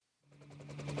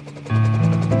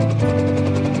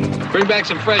back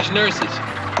some fresh nurses.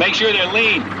 Make sure they're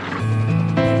lean.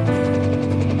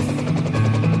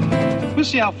 We'll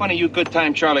see how funny you good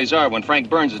time Charlies are when Frank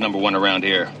Burns is number one around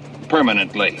here.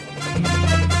 Permanently.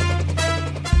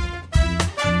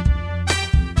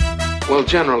 Well,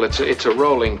 General, it's a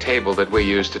rolling table that we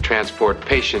use to transport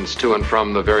patients to and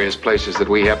from the various places that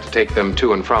we have to take them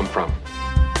to and from.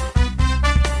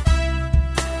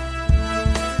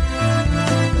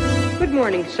 Good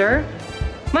morning, sir.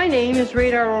 My name is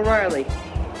Radar O'Reilly.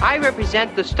 I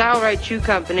represent the Style-Right Shoe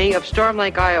Company of Storm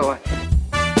Lake, Iowa.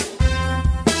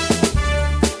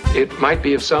 It might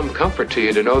be of some comfort to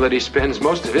you to know that he spends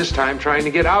most of his time trying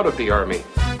to get out of the Army.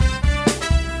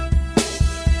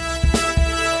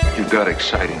 You've got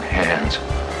exciting hands.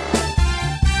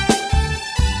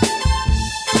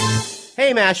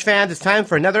 Hey, MASH fans, it's time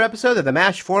for another episode of the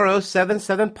MASH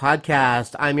 4077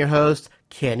 podcast. I'm your host,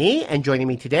 Kenny, and joining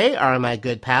me today are my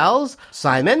good pals,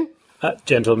 Simon.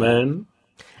 Gentlemen.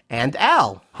 And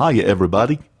Al. Hiya,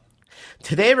 everybody.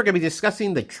 Today we're going to be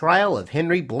discussing the trial of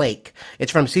Henry Blake.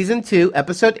 It's from Season 2,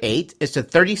 Episode 8. It's the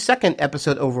 32nd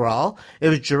episode overall. It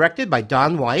was directed by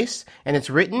Don Weiss, and it's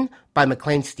written by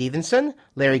McLean Stevenson,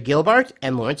 Larry Gilbart,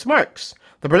 and Lawrence Marks.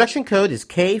 The production code is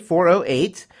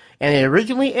K408, and it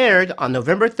originally aired on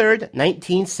November 3rd,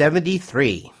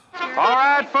 1973. All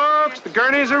right, folks, the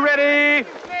gurneys are ready.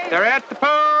 They're at the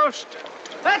post.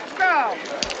 Let's go!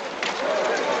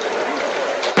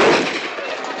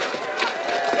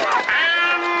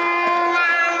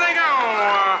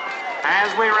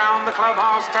 As we round the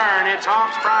clubhouse turn, it's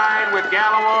Hawk's Pride with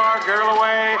Gallowar, Girl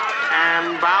Away,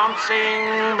 and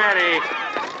Bouncing Betty.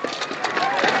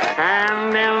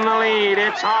 And in the lead,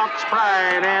 it's Hawk's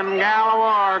Pride and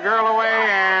Gallowar, Girl Away,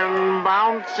 and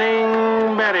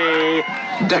Bouncing Betty.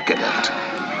 Decadent.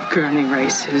 Gurney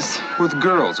races. With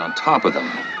girls on top of them.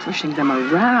 Pushing them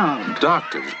around.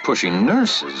 Doctors pushing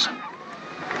nurses.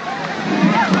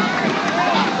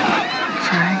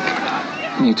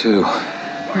 Frank? Me too.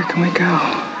 Where can we go?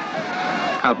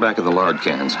 Out back of the lard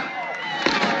cans.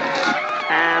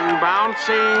 And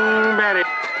Bouncing Betty.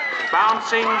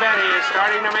 Bouncing Betty is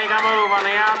starting to make a move on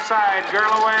the outside.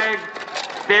 Girl Away.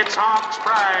 It's Hawk's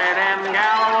Pride and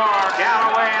Gallowar.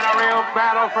 Galloway in a real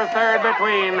battle for third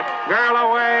between Girl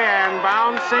Away and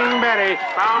Bouncing Betty.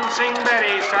 Bouncing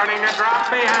Betty starting to drop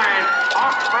behind.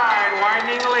 Hawk's Pride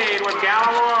widening the lead with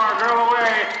Gallowar, Girl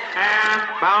Away, and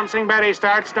Bouncing Betty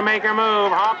starts to make her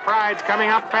move. Hawk Pride's coming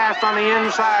up fast on the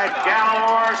inside.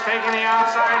 Gallowar's taking the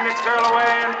outside and it's Girl Away,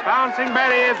 and Bouncing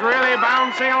Betty is really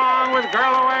bouncing along with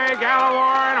Girl Away,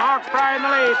 Gallowar, and Hawk's Pride in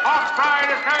the lead. Hawk's Pride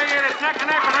is coming in. It's neck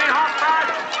and neck between Hawk's Pride,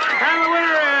 and the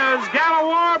winner is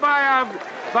Gallowar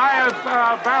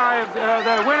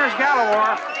the winner's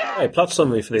Gallowar. Hey, plot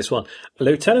summary for this one.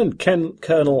 Lieutenant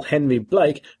Colonel Henry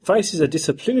Blake faces a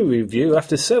disciplinary review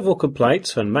after several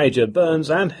complaints from Major Burns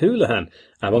and Houlihan.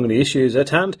 Among the issues at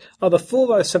hand are the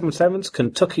 4077's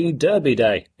Kentucky Derby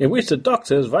Day, in which the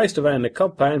doctors raced around the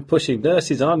compound pushing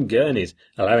nurses on gurneys,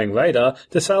 allowing Radar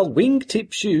to sell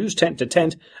wingtip shoes tent to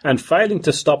tent, and failing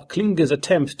to stop Klinger's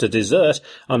attempt to desert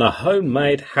on a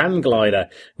homemade hand glider,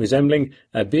 resembling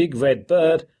a big red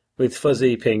bird with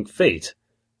fuzzy pink feet.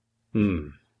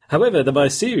 However, the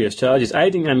most serious charge is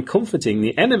aiding and comforting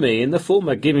the enemy in the form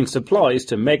of giving supplies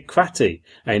to Meg Cratty,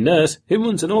 a nurse who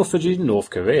runs an orphanage in North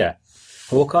Korea.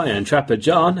 Hawkeye and Trapper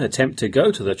John attempt to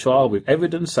go to the trial with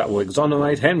evidence that will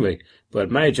exonerate Henry, but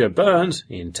Major Burns,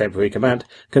 in temporary command,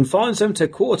 confines them to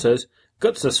quarters,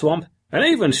 guts the swamp, and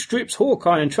even strips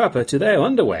Hawkeye and Trapper to their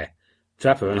underwear.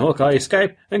 Trapper and Hawkeye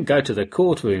escape and go to the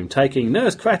courtroom, taking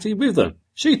Nurse Cratty with them.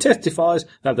 She testifies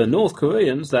that the North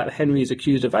Koreans that Henry is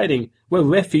accused of aiding were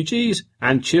refugees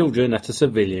and children at a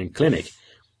civilian clinic.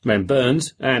 When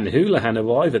Burns and Houlihan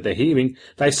arrive at the hearing,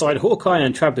 they cite Hawkeye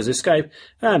and Trapper's escape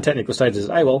and technical status as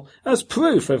AWOL as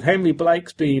proof of Henry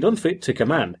Blake's being unfit to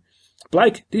command.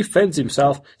 Blake defends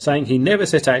himself, saying he never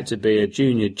set out to be a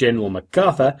junior General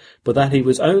MacArthur, but that he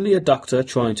was only a doctor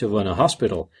trying to run a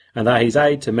hospital, and that his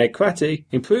aid to Meg Cratty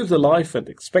improved the life and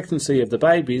expectancy of the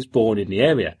babies born in the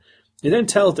area. He then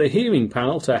tells the hearing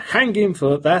panel to hang him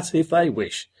for that if they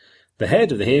wish. The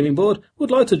head of the hearing board would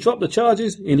like to drop the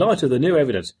charges in light of the new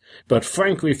evidence, but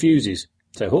Frank refuses,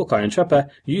 so Hawkeye and Trapper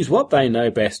use what they know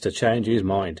best to change his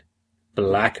mind.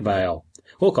 Blackmail.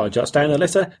 Hawkeye jots down a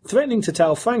letter threatening to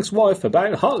tell Frank's wife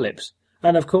about Hot Lips,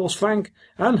 and of course Frank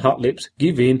and Hot Lips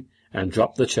give in and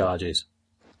drop the charges.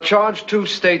 Charge 2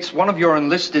 states one of your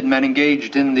enlisted men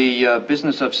engaged in the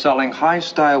business of selling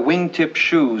high-style wingtip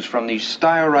shoes from the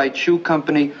Style-Right Shoe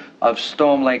Company of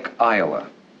Storm Lake, Iowa.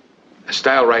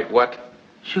 Style-Right what?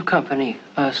 Shoe Company.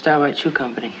 Style-Right Shoe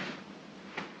Company.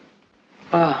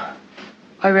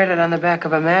 I read it on the back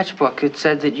of a matchbook. It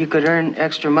said that you could earn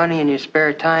extra money in your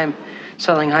spare time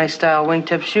selling high-style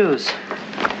wingtip shoes.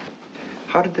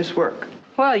 How did this work?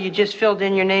 Well, you just filled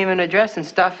in your name and address and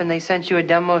stuff, and they sent you a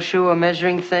demo shoe, a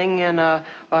measuring thing, and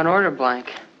an order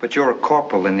blank. But you're a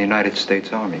corporal in the United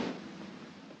States Army.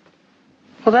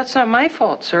 Well, that's not my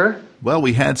fault, sir. Well,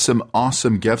 we had some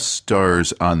awesome guest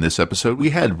stars on this episode. We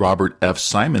had Robert F.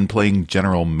 Simon playing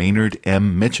General Maynard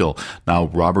M. Mitchell. Now,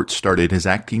 Robert started his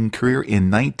acting career in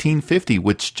 1950,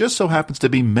 which just so happens to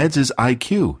be Meds'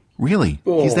 IQ. Really?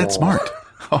 He's that smart.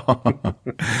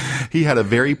 He had a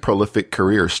very prolific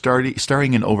career,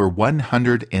 starring in over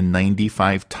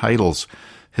 195 titles.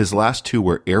 His last two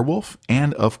were Airwolf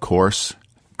and, of course,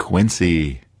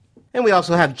 Quincy. And we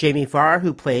also have Jamie Farr,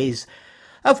 who plays,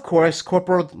 of course,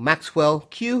 Corporal Maxwell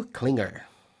Q. Klinger.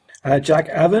 Jack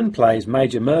Avon plays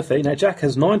Major Murphy. Now, Jack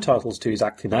has 9 titles to his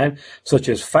acting name, such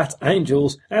as Fat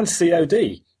Angels and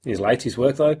COD. His latest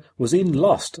work, though, was in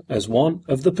Lost as one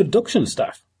of the production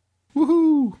staff.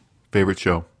 Woohoo! Favorite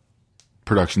show.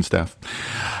 Production staff.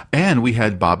 And we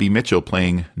had Bobby Mitchell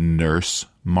playing Nurse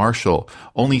Marshall.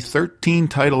 Only 13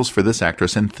 titles for this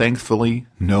actress, and thankfully,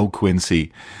 no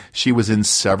Quincy. She was in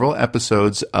several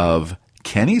episodes of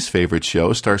Kenny's favorite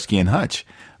show, Starsky and Hutch.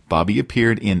 Bobby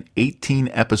appeared in 18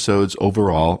 episodes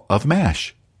overall of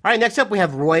MASH. All right, next up we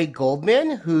have Roy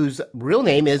Goldman, whose real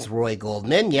name is Roy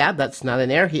Goldman. Yeah, that's not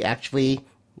an error. He actually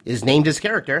is named his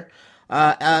character.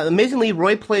 Amazingly,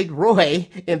 Roy played Roy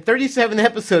in 37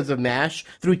 episodes of MASH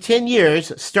through 10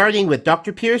 years, starting with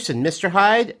Dr. Pierce and Mr.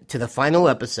 Hyde to the final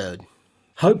episode.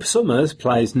 Hope Summers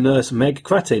plays Nurse Meg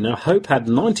Cratty. Now, Hope had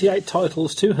 98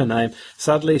 titles to her name.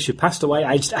 Sadly, she passed away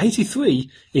aged 83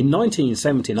 in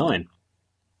 1979.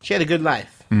 She had a good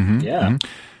life. Mm-hmm, yeah. Mm-hmm.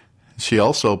 She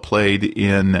also played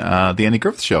in The Andy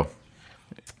Griffith Show.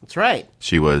 That's right.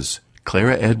 She was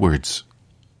Clara Edwards.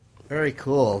 Very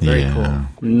cool. Very cool.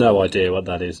 No idea what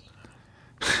that is.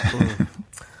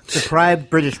 Deprived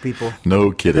British people.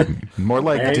 No kidding. More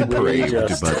like Hey, Dupree.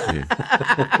 just-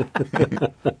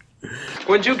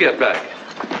 When'd you get back?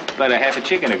 About a half a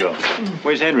chicken ago.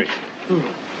 Where's Henry?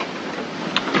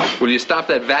 Will you stop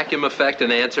that vacuum effect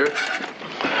and answer?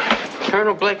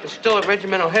 Colonel Blake is still at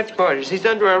regimental headquarters. He's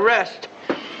under arrest.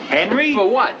 Henry? For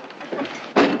what?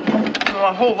 Oh,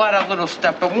 a whole lot of little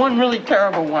stuff, but one really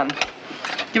terrible one.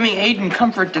 Giving aid and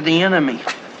comfort to the enemy.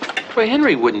 Well,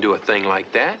 Henry wouldn't do a thing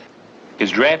like that.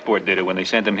 His draft board did it when they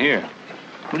sent him here.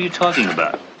 What are you talking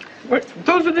about? What?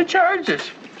 Those are the charges.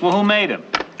 Well, who made him?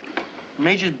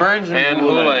 Majors Burns And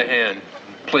Houlihan.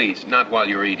 Please, not while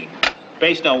you're eating.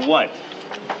 Based on what?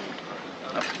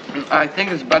 I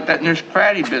think it's about that Nurse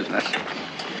Cratty business.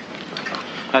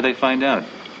 How'd they find out?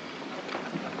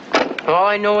 All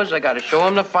I know is I gotta show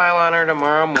him the file on her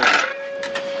tomorrow morning.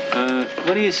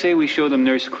 What do you say we show them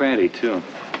Nurse Cratty, too?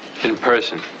 In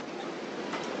person.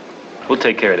 We'll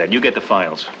take care of that. You get the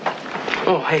files.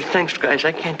 Oh, hey, thanks, guys.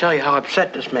 I can't tell you how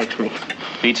upset this makes me.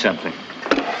 Eat something.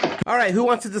 All right, who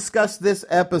wants to discuss this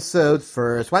episode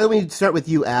first? Why don't we start with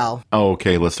you, Al? Oh,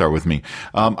 okay, let's start with me.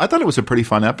 I thought it was a pretty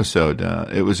fun episode.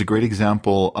 It was a great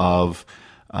example of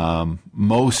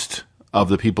most of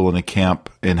the people in the camp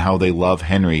and how they love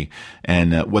Henry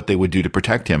and what they would do to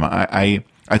protect him.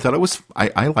 I thought it was,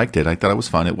 I liked it. I thought it was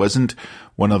fun. It wasn't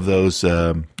one of those,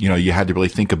 you had to really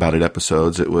think about it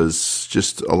episodes. It was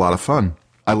just a lot of fun.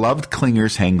 I loved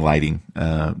Klinger's hang gliding,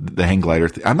 the hang glider.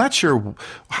 I'm not sure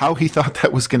how he thought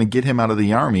that was going to get him out of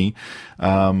the army,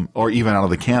 or even out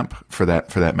of the camp for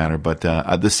that matter. But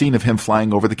the scene of him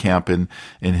flying over the camp in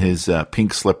his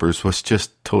pink slippers was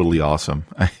just totally awesome.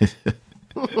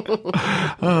 The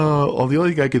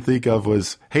only thing I could think of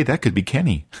was, hey, that could be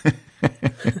Kenny.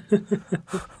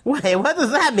 Wait, what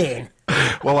does that mean?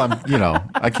 Well,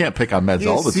 I can't pick on meds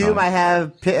You all the assume time. I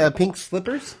have pink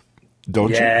slippers?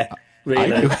 Don't Yeah, you?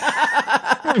 really.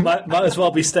 might as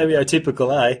well be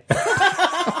stereotypical, eh?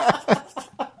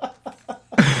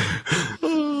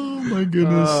 Oh my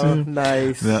goodness!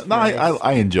 Nice. Yeah, no, nice.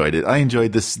 I enjoyed it. I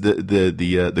enjoyed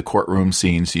the courtroom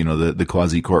scenes, the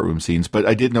quasi courtroom scenes. But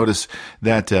I did notice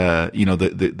that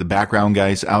the background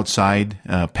guys outside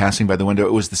passing by the window,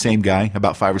 it was the same guy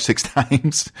about 5 or 6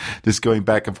 times, just going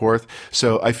back and forth.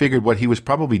 So I figured what he was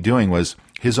probably doing was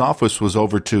his office was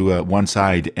over to one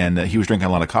side, and he was drinking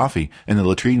a lot of coffee, and the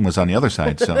latrine was on the other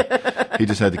side. So he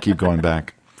just had to keep going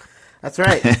back. That's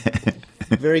right.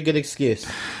 Very good excuse.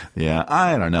 Yeah,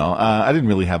 I don't know. I didn't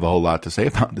really have a whole lot to say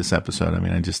about this episode. I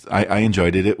mean, I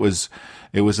enjoyed it. It was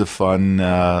a fun,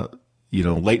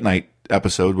 late night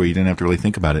episode where you didn't have to really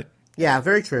think about it. Yeah,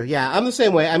 very true. Yeah, I'm the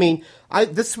same way. I mean,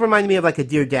 this reminded me of like a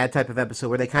Dear Dad type of episode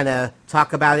where they kind of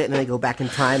talk about it and then they go back in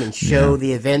time and show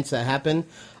the events that happen.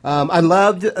 I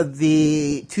loved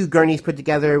the two gurneys put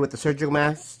together with the surgical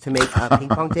masks to make a ping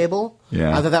pong table.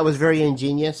 Yeah. I thought that was very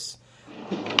ingenious.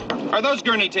 Are those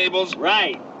gurney tables?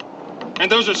 Right.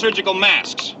 And those are surgical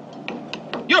masks.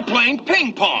 You're playing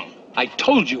ping pong. I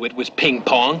told you it was ping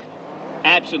pong.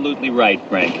 Absolutely right,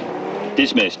 Frank.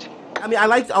 Dismissed. I mean, I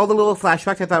liked all the little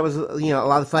flashbacks. I thought it was, a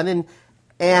lot of fun.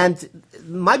 And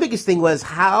my biggest thing was,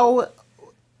 how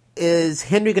is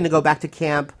Henry going to go back to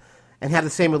camp and have the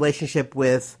same relationship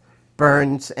with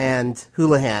Burns and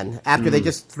Houlihan after they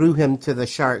just threw him to the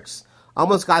sharks?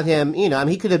 Almost got him,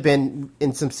 he could have been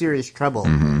in some serious trouble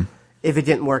if it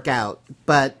didn't work out.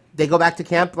 But they go back to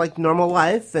camp like normal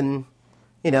life, and,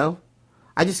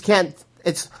 I just can't.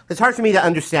 It's hard for me to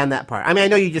understand that part. I mean, I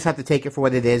know you just have to take it for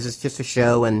what it is. It's just a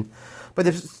show, but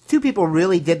if two people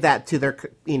really did that to their,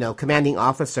 commanding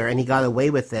officer and he got away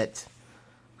with it,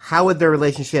 how would their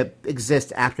relationship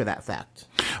exist after that fact?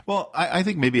 Well, I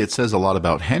think maybe it says a lot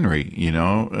about Henry,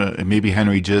 maybe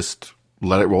Henry just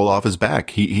let it roll off his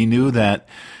back. He knew that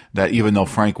even though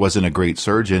Frank wasn't a great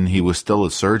surgeon, he was still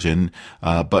a surgeon,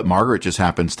 but Margaret just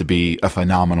happens to be a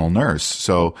phenomenal nurse.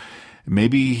 So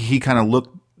maybe he kind of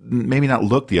maybe not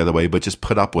look the other way, but just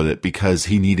put up with it because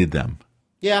he needed them.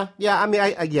 Yeah. I mean,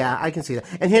 I can see that.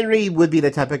 And Henry would be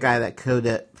the type of guy that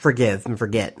could forgive and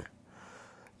forget,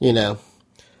 But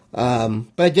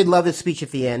I did love his speech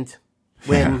at the end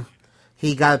when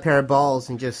he got a pair of balls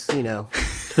and just,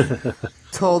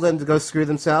 told them to go screw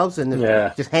themselves and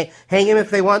just hang him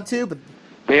if they want to. But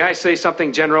May I say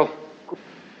something, General?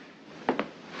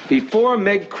 Before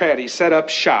Meg Craddy set up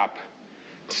shop,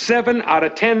 7 out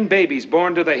of 10 babies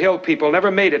born to the Hill people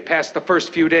never made it past the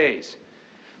first few days.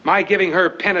 My giving her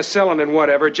penicillin and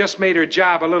whatever just made her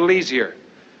job a little easier.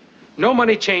 No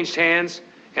money changed hands,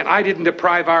 and I didn't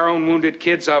deprive our own wounded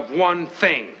kids of one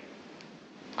thing.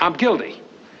 I'm guilty.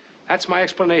 That's my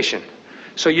explanation.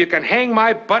 So you can hang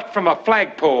my butt from a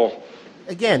flagpole.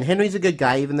 Again, Henry's a good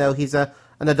guy, even though he's an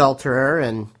adulterer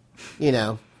and,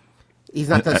 he's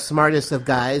not the smartest of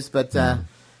guys, but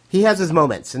he has his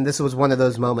moments, and this was one of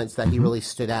those moments that he really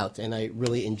stood out, and I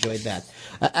really enjoyed that.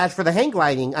 As for the hang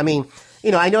gliding, I mean,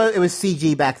 I know it was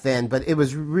CG back then, but it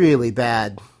was really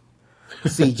bad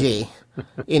CG,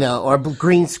 or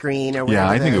green screen or whatever.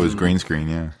 Yeah, I think it was green screen,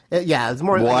 yeah. Yeah, it was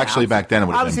more. Well, actually, back then it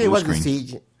would have been blue obviously it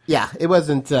wasn't CG. Yeah, it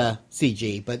wasn't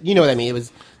CG, but you know what I mean. It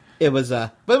was,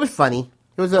 but it was funny.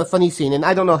 It was a funny scene, and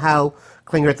I don't know how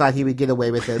Klinger thought he would get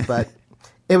away with it, but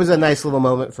it was a nice little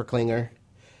moment for Klinger.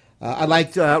 I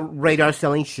liked Radar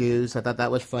selling shoes. I thought that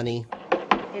was funny.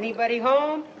 Anybody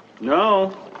home?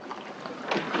 No.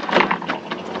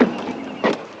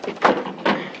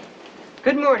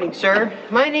 Good morning, sir.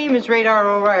 My name is Radar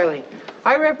O'Reilly.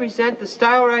 I represent the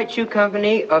Style-Right Shoe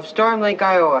Company of Storm Lake,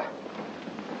 Iowa.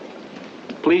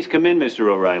 Please come in, Mr.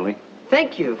 O'Reilly.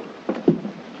 Thank you.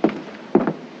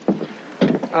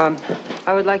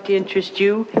 I would like to interest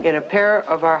you in a pair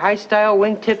of our high-style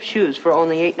wingtip shoes for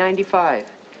only $8.95.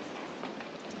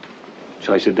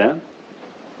 Shall I sit down?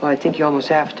 Well, I think you almost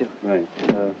have to. Right.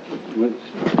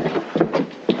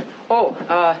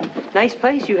 Nice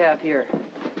place you have here.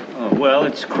 Oh, well,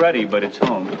 it's cruddy, but it's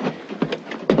home.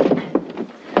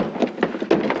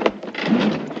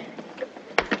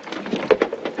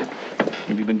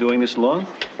 Have you been doing this long?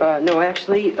 No,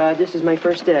 actually, this is my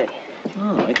first day.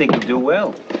 Oh, I think you do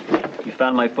well. You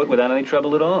found my foot without any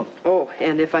trouble at all. Oh,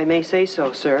 and if I may say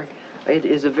so, sir, it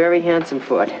is a very handsome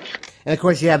foot. And, of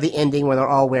course, you have the ending where they're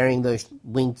all wearing those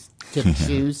wingtip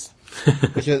shoes,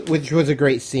 which was a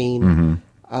great scene.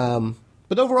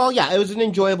 But overall, yeah, it was an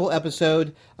enjoyable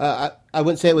episode. I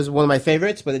wouldn't say it was one of my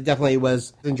favorites, but it definitely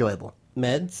was enjoyable.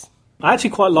 Meds? I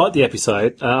actually quite liked the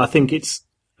episode. I think it's,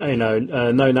 knowing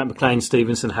that McLean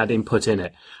Stevenson had input in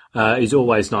it is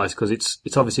always nice because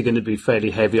it's obviously going to be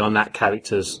fairly heavy on that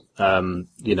character's, on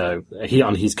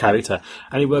his character.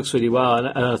 And it works really well. And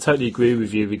I totally agree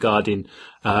with you regarding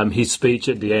his speech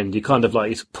at the end. You kind of like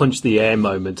his punch the air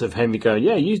moment of Henry going,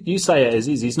 yeah, you say it as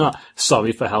is. He's not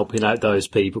sorry for helping out those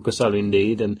people because they're in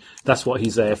need. And that's what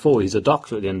he's there for. He's a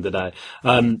doctor at the end of the day.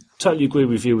 Totally agree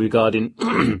with you regarding...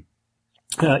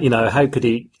 how could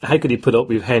he put up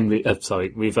with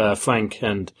with Frank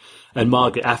and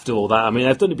Margaret after all that? I mean,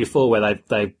 they've done it before where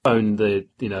they've boned the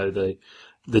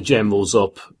generals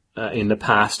up in the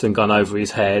past and gone over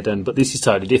his head, but this is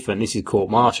totally different. This is court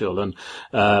martial, and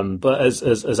but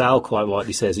as Al quite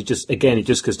rightly says, it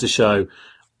just goes to show,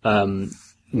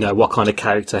 what kind of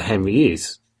character Henry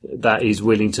is. that he's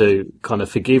willing to kind of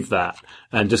forgive that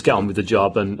and just get on with the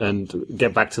job and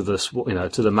get back to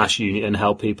to the MASH unit and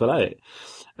help people out.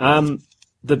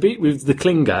 The bit with the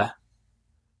Klinger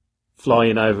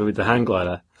flying over with the hang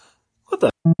glider, what the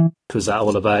was that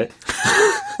all about?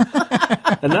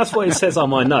 And that's what it says on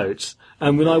my notes.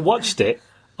 And when I watched it,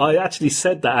 I actually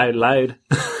said that out loud.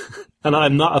 And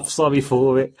I'm not sorry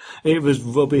for it. It was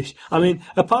rubbish. I mean,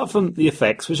 apart from the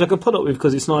effects, which I can put up with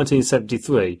because it's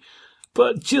 1973,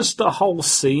 but just the whole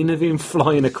scene of him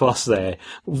flying across there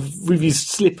with his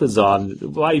slippers on,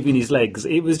 waving his legs,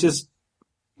 it was just...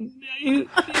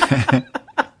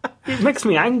 It makes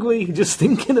me angry just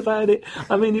thinking about it.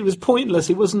 I mean, it was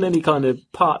pointless. It wasn't any kind of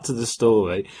part to the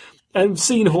story. And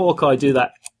seeing Hawkeye do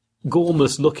that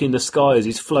gormless look in the sky as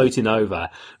he's floating over,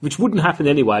 which wouldn't happen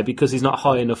anyway because he's not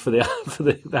high enough for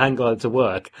the hang glider to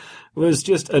work, was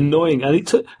just annoying.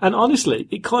 And honestly,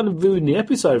 it kind of ruined the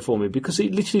episode for me because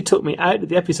it literally took me out of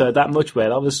the episode that much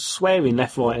where I was swearing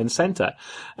left, right, and centre.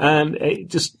 And it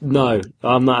just, no,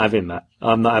 I'm not having that.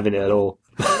 I'm not having it at all.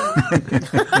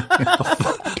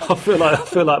 I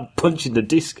feel like punching the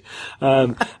disc,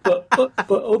 but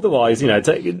otherwise,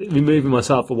 removing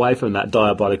myself away from that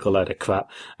diabolical load of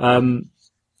crap.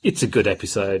 It's a good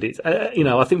episode. It's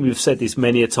I think we've said this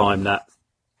many a time that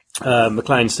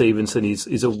McLean Stevenson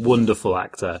is a wonderful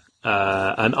actor,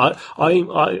 and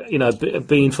I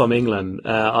being from England,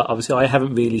 obviously I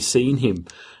haven't really seen him.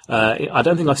 I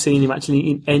don't think I've seen him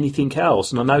actually in anything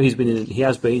else, and I know he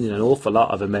has been in an awful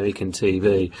lot of American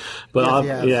TV.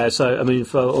 But so I mean,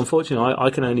 unfortunately,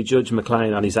 I can only judge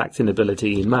McLean on his acting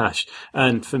ability in MASH,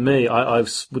 and for me, I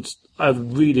would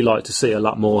really like to see a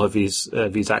lot more of his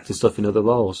acting stuff in other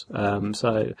roles.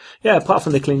 So yeah, apart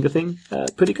from the Klinger thing,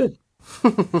 pretty good.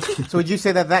 So would you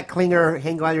say that Klinger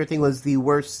hang glider thing was the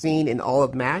worst scene in all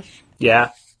of MASH? Yeah.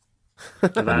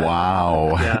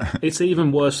 Wow. Yeah, it's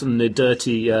even worse than the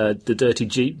dirty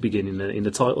Jeep beginning in the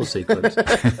title sequence.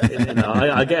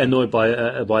 I get annoyed by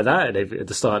that at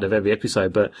the start of every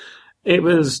episode, but it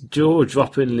was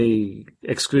jaw-droppingly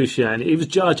excruciating. It was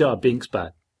Jar Jar Binks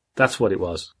bad. That's what it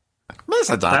was.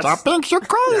 Mr. Jar Jar Binks, you're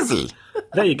crazy. Yeah.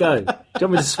 There you go. Do you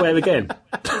want me to swear again?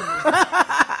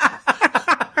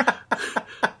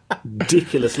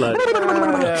 Ridiculous load.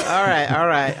 All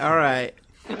right.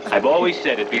 I've always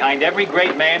said it. Behind every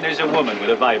great man, there's a woman with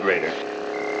a vibrator.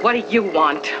 What do you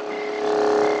want?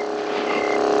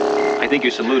 I think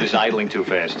your salute is idling too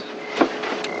fast.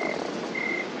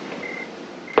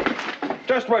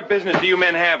 Just what business do you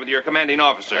men have with your commanding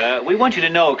officer? We want you to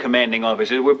know, commanding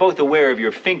officer, we're both aware of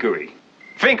your finkery.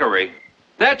 Finkery?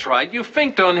 That's right. You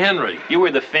finked on Henry. You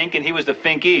were the fink and he was the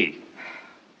finky.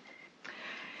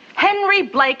 Henry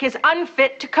Blake is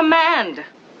unfit to command.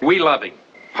 We love him.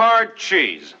 Hard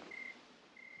cheese.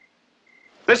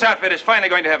 This outfit is finally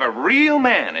going to have a real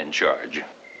man in charge.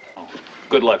 Oh,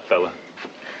 good luck, fella.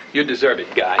 You deserve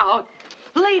it, guy. Oh,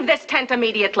 leave this tent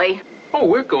immediately. Oh,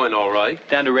 we're going all right.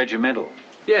 Down to regimental.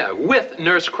 Yeah, with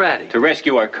Nurse Craddy. To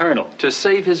rescue our colonel. To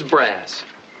save his brass.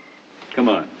 Come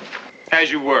on.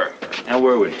 As you were. How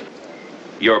were we?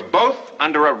 You're both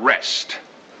under arrest.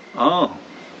 Oh.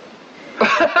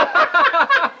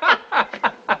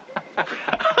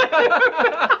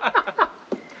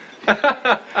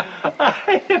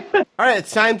 All right,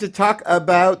 it's time to talk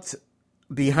about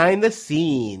behind the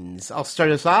scenes. I'll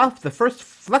start us off. The first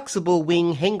flexible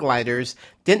wing hang gliders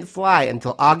didn't fly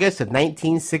until August of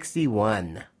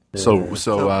 1961. So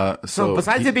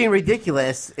besides it being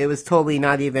ridiculous, it was totally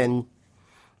not even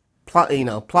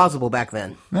plausible back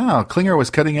then. No, Klinger was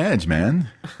cutting edge, man.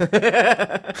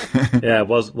 Yeah,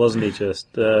 wasn't he just?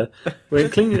 When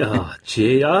Klinger, oh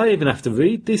gee, I even have to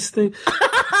read this thing.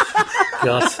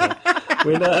 God,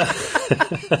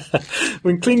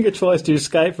 when Klinger tries to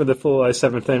escape from the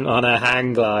 407 thing on a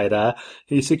hang glider,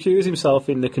 he secures himself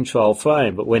in the control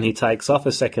frame, but when he takes off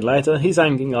a second later, he's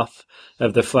hanging off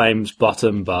of the frame's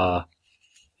bottom bar.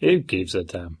 Who gives a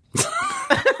damn?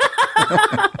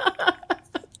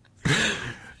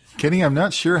 Kenny, I'm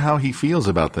not sure how he feels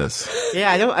about this.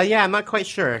 Yeah, I'm not quite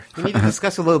sure. We need to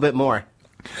discuss a little bit more.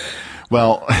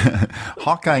 Well,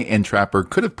 Hawkeye and Trapper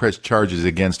could have pressed charges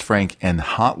against Frank and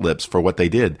Hot Lips for what they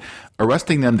did.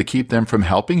 Arresting them to keep them from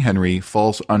helping Henry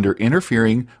falls under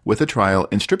interfering with a trial,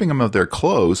 and stripping them of their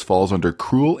clothes falls under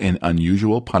cruel and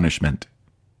unusual punishment.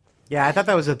 Yeah, I thought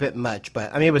that was a bit much,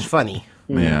 but I mean, it was funny.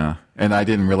 Yeah, and I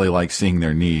didn't really like seeing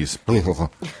their knees.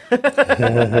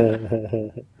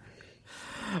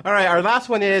 All right, our last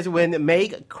one is when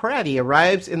Meg Craddy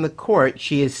arrives in the court,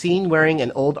 she is seen wearing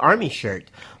an old army shirt,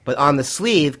 but on the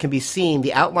sleeve can be seen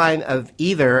the outline of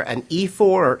either an E4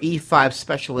 or E5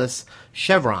 specialist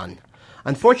chevron.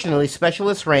 Unfortunately,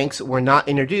 specialist ranks were not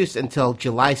introduced until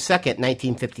July 2nd,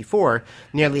 1954,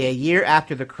 nearly a year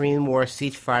after the Korean War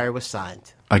ceasefire was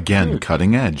signed. Again,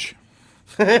 cutting edge.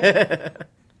 Yeah,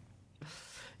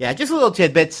 just little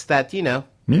tidbits that, Yeah.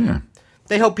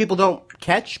 they hope people don't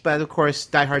catch, but of course,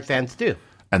 diehard fans do.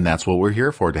 And that's what we're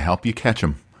here for, to help you catch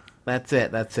them. That's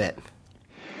it.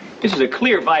 This is a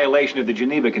clear violation of the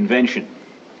Geneva Convention.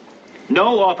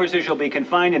 No officer shall be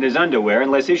confined in his underwear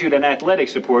unless issued an athletic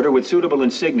supporter with suitable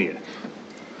insignia.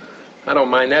 I don't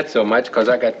mind that so much because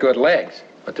I got good legs.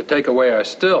 But to take away our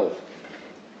still.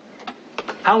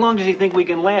 How long does he think we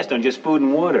can last on just food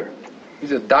and water?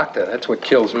 He's a doctor. That's what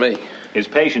kills me. His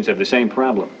patients have the same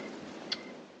problem.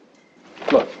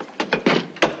 Look.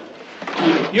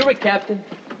 You're a captain.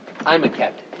 I'm a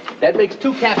captain. That makes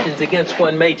 2 captains against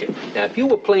 1 major. Now, if you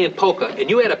were playing poker and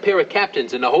you had a pair of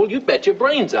captains in the hole, you'd bet your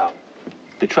brains out.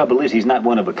 The trouble is, he's not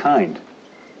one of a kind.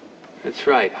 That's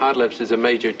right. Hardlips is a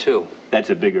major, too. That's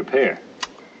a bigger pair.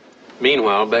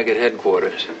 Meanwhile, back at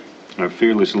headquarters. Our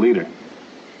fearless leader.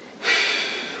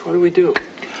 What do we do?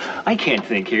 I can't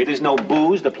think here. There's no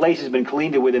booze. The place has been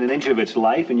cleaned to within an inch of its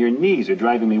life, and your knees are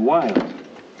driving me wild.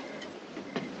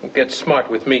 Well, get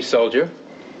smart with me, soldier.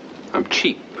 I'm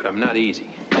cheap, but I'm not easy.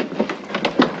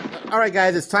 All right,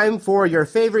 guys, it's time for your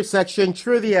favorite section,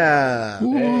 Trivia.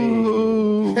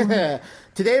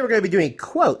 Today we're going to be doing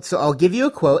quotes, so I'll give you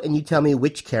a quote, and you tell me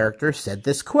which character said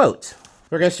this quote.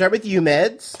 We're going to start with you,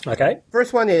 Meds. Okay.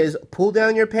 First one is, pull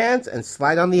down your pants and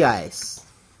slide on the ice.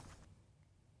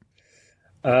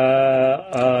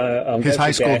 His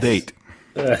high school date.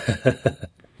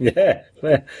 Yeah,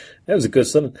 that was a good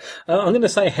one. I'm going to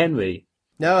say Henry.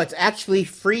 No, it's actually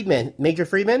Friedman, Major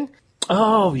Friedman.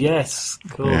 Oh, yes,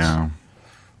 of course.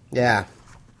 Yeah.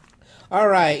 All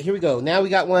right, here we go. Now we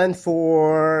got one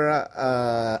for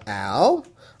Al.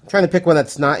 I'm trying to pick one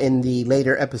that's not in the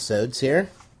later episodes here.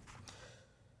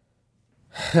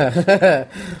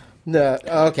 No,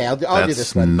 okay, I'll do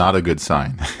this one. That's not a good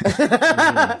sign.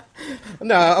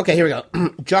 No, okay, here we go.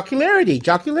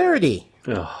 Jocularity.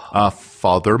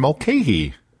 Father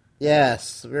Mulcahy.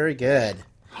 Yes, very good.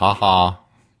 Ha ha.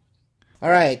 All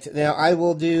right, now I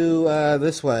will do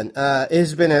this one. It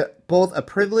has been both a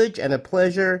privilege and a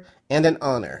pleasure and an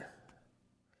honor.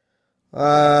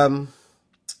 Wow.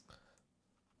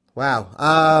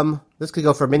 This could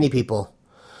go for many people.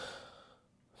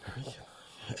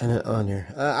 And an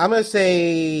honor. I'm going to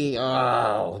say...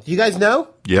 do you guys know?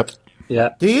 Yep. Yeah.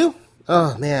 Do you?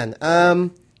 Oh, man.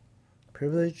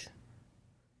 Privilege?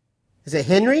 Is it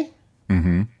Henry?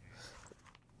 Mm-hmm.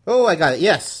 Oh, I got it.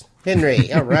 Yes.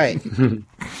 Henry. All right.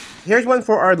 Here's one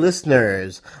for our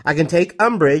listeners. I can take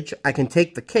umbrage. I can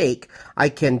take the cake. I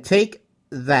can take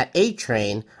that A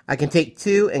train. I can take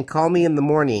 2 and call me in the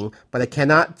morning, but I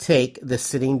cannot take the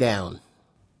sitting down.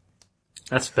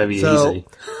 That's very easy.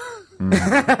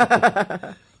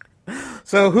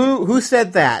 So who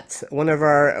said that? One of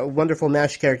our wonderful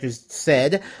MASH characters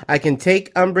said, I can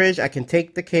take umbrage, I can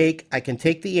take the cake, I can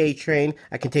take the A train,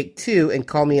 I can take 2 and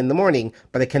call me in the morning,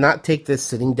 but I cannot take this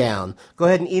sitting down. Go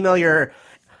ahead and email your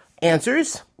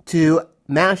answers to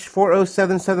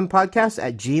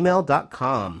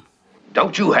mash4077podcast@gmail.com.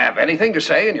 Don't you have anything to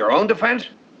say in your own defense?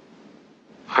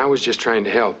 I was just trying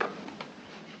to help.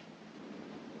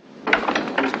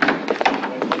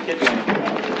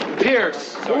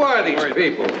 Pierce, who are these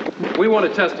people? We want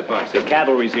to testify. The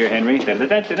cavalry's here, Henry.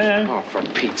 Oh, for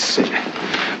Pete's sake.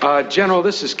 General,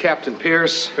 this is Captain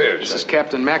Pierce. This is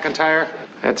Captain McIntyre.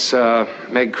 That's,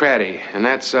 Meg Craddy. And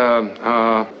that's,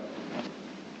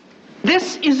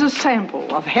 This is a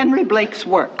sample of Henry Blake's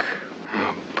work.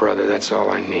 Oh, brother, that's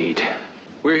all I need.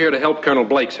 We're here to help Colonel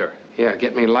Blake, sir. Yeah,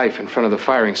 get me life in front of the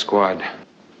firing squad.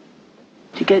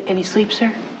 Did you get any sleep,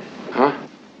 sir? Huh?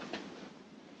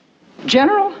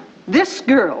 General, this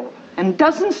girl and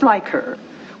dozens like her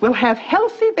will have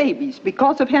healthy babies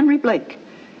because of Henry Blake.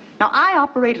 Now, I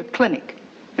operate a clinic,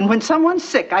 and when someone's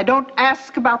sick, I don't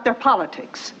ask about their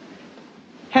politics.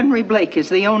 Henry Blake is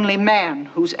the only man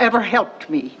who's ever helped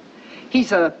me.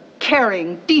 He's a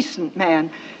caring, decent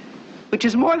man, which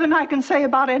is more than I can say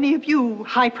about any of you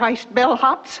high-priced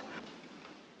bellhops.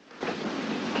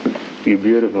 You're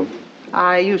beautiful.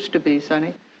 I used to be,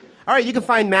 Sonny. All right, you can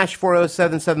find MASH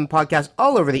 4077 Podcast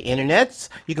all over the internets.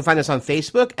 You can find us on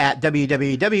Facebook at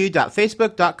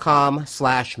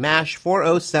www.facebook.com/MASH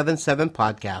 4077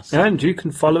 Podcast. And you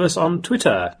can follow us on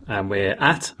Twitter, and we're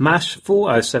at MASH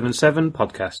 4077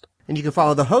 Podcast. And you can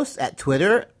follow the host at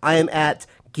Twitter. I am at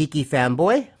Geeky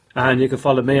Fanboy. And you can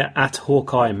follow me at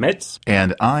Hawkeye Meds.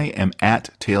 And I am at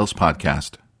Tales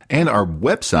Podcast. And our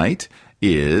website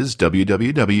is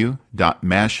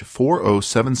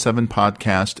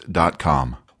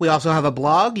www.mash4077podcast.com. We also have a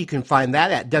blog. You can find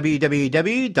that at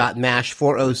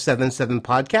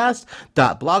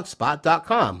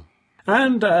www.mash4077podcast.blogspot.com.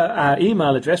 And our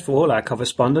email address for all our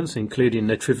correspondence, including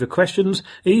the trivia questions,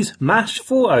 is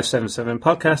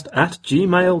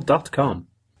mash4077podcast@gmail.com.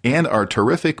 And our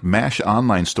terrific MASH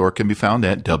online store can be found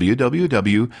at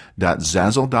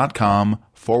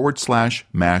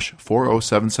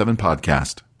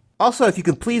www.zazzle.com/MASH4077podcast. Also, if you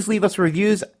could please leave us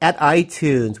reviews at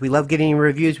iTunes. We love getting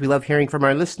reviews. We love hearing from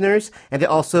our listeners. And it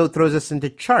also throws us into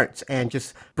charts and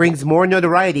just brings more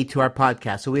notoriety to our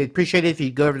podcast. So we'd appreciate it if you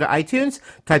go over to iTunes,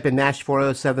 type in MASH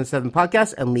 4077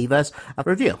 podcast, and leave us a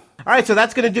review. All right, so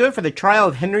that's going to do it for the trial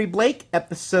of Henry Blake,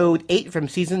 episode 8 from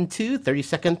season 2,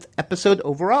 32nd episode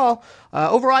overall.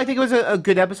 Overall, I think it was a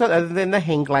good episode, other than the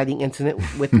hang gliding incident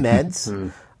with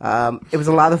Meds. It was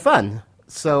a lot of fun.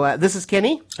 So this is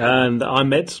Kenny. And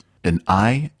I'm Meds. And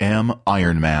I am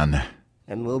Iron Man.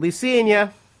 And we'll be seeing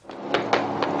you.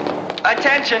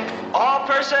 Attention, all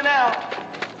personnel.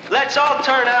 Let's all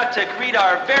turn out to greet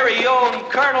our very own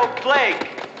Colonel Blake.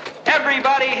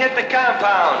 Everybody hit the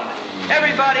compound.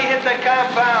 Everybody hit the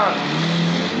compound.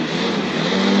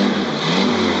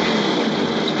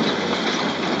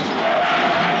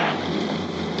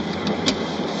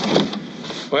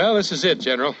 Well, this is it,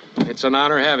 General. It's an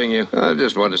honor having you. I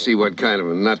just wanted to see what kind of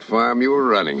a nut farm you were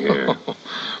running here.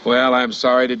 Well, I'm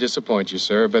sorry to disappoint you,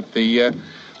 sir, but the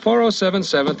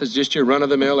 4077th is just your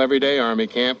run-of-the-mill everyday Army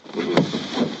camp.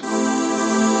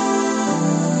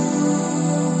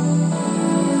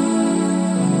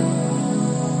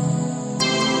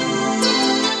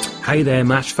 Hey there,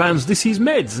 MASH fans, this is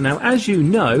Meds. Now, as you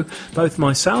know, both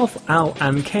myself, Al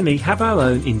and Kenny have our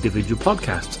own individual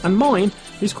podcasts, and mine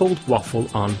is called Waffle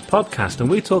On Podcast, and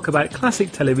we talk about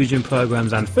classic television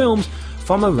programmes and films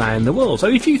from around the world. So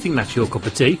if you think that's your cup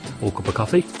of tea, or cup of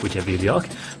coffee, whichever you like,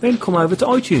 then come over to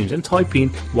iTunes and type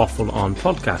in Waffle On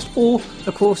Podcast, or,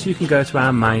 of course, you can go to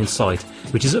our main site,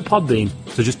 which is at Podbean,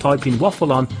 so just type in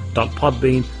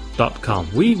waffleon.podbean.com.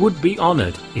 We would be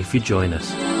honoured if you join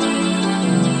us.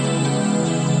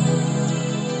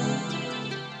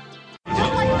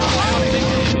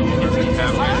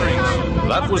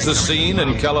 That was the scene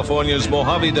in California's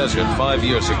Mojave Desert 5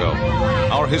 years ago.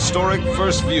 Our historic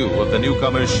first view of the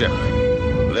newcomer's ship.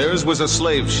 Theirs was a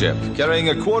slave ship carrying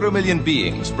 250,000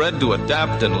 beings bred to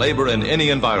adapt and labor in any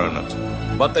environment.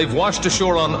 But they've washed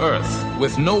ashore on Earth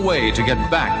with no way to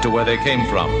get back to where they came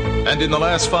from. And in the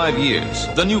last 5 years,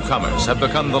 the newcomers have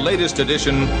become the latest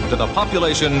addition to the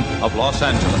population of Los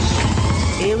Angeles.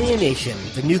 Alienation,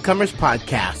 the Newcomers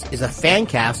Podcast, is a fan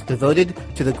cast devoted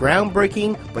to the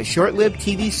groundbreaking but short-lived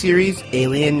TV series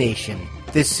Alienation.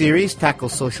 This series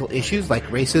tackles social issues like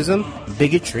racism,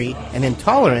 bigotry, and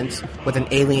intolerance with an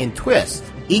alien twist.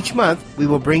 Each month, we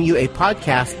will bring you a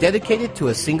podcast dedicated to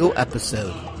a single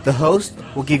episode. The host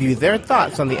will give you their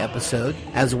thoughts on the episode,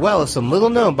 as well as some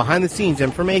little-known behind-the-scenes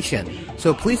information.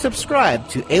 So please subscribe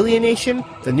to Alienation,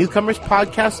 the Newcomers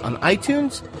Podcast on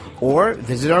iTunes, or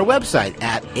visit our website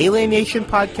at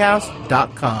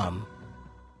alienationpodcast.com.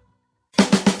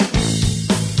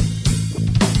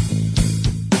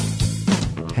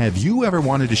 Have you ever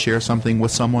wanted to share something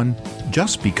with someone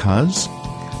just because?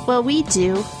 Well, we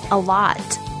do a lot.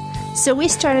 So we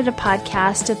started a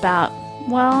podcast about,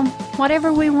 well,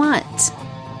 whatever we want.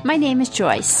 My name is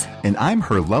Joyce. And I'm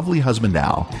her lovely husband,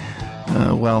 Al.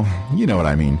 Well, you know what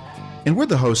I mean. And we're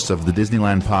the hosts of the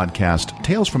Disneyland podcast,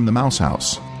 Tales from the Mouse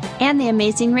House. And the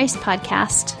Amazing Race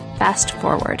podcast, Fast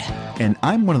Forward. And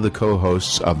I'm one of the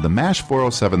co-hosts of the MASH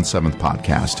 4077th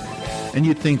podcast. And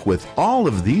you'd think with all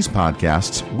of these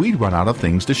podcasts, we'd run out of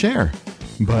things to share.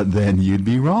 But then you'd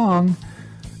be wrong.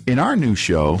 In our new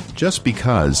show, Just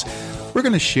Because, we're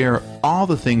going to share all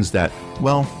the things that,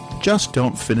 well, just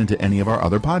don't fit into any of our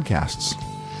other podcasts.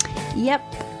 Yep,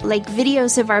 like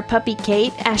videos of our puppy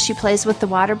Kate as she plays with the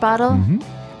water bottle.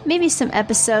 Maybe some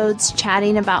episodes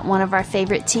chatting about one of our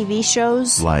favorite TV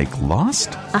shows. Like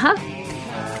Lost?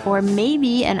 Or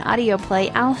maybe an audio play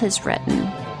Al has written.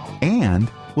 And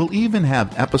we'll even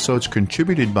have episodes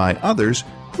contributed by others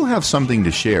who have something to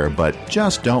share but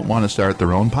just don't want to start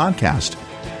their own podcast.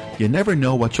 You never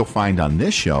know what you'll find on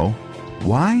this show.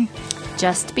 Why?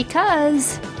 Just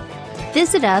because.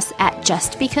 Visit us at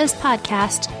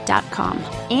justbecauspodcast.com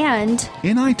and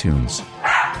in iTunes.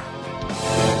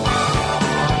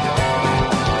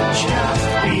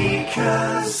 Just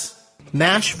because.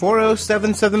 MASH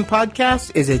 4077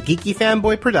 Podcast is a Geeky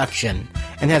Fanboy production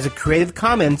and has a Creative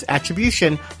Commons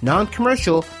Attribution,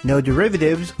 Non-Commercial, No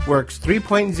Derivatives, Works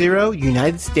 3.0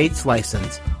 United States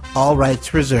license. All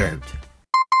rights reserved.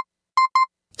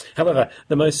 However,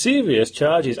 the most serious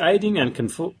charge is aiding and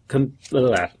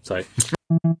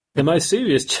The most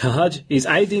serious charge is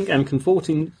aiding and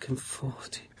conforting.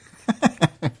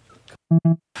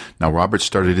 Now Robert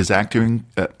started his acting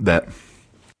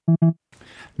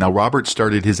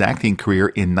career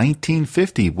in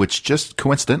 1950, which just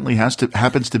coincidentally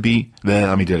happens to be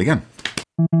let me do it again.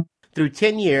 Through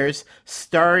 10 years,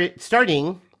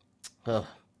 starting.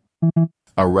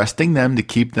 Arresting them to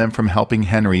keep them from helping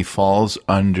Henry falls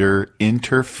under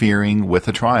interfering with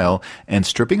a trial and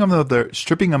stripping them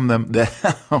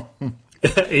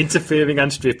interfering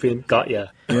and stripping. Got ya.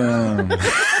 Yeah.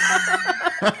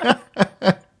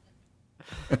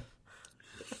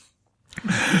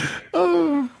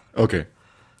 Okay.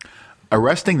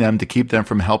 Arresting them to keep them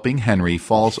from helping Henry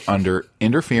falls under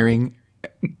interfering.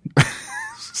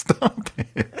 Stop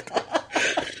it.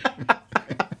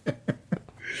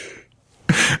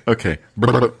 Okay.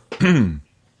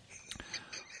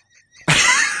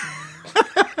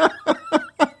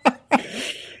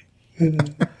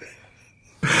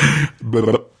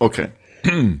 Okay.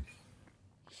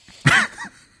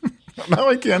 Now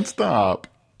I can't stop.